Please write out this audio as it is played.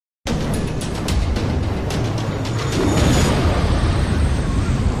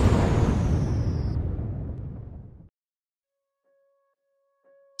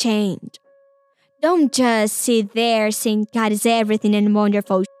change. Don't just sit there saying God is everything and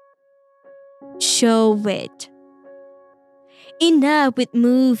wonderful. Show it. Enough with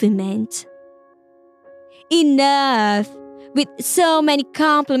movement. Enough with so many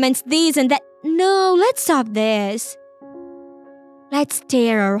compliments, this and that. No, let's stop this. Let's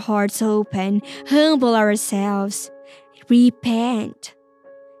tear our hearts open, humble ourselves, repent.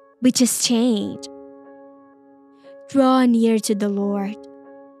 We just change. Draw near to the Lord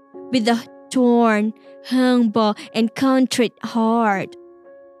with a torn, humble, and contrite heart.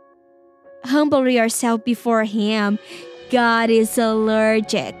 Humble yourself before Him. God is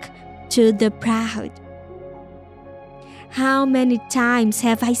allergic to the proud. How many times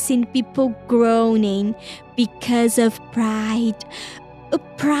have I seen people groaning because of pride? A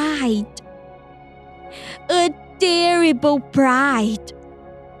pride. A terrible pride.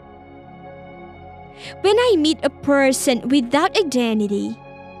 When I meet a person without identity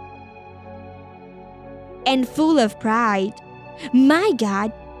and full of pride, my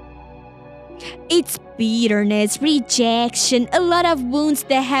God, it's bitterness, rejection, a lot of wounds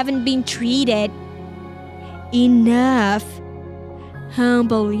that haven't been treated. Enough.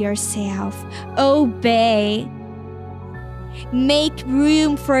 Humble yourself. Obey. Make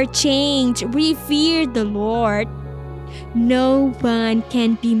room for change. Revere the Lord. No one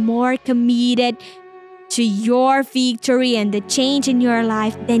can be more committed to your victory and the change in your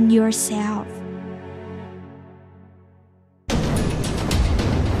life than yourself.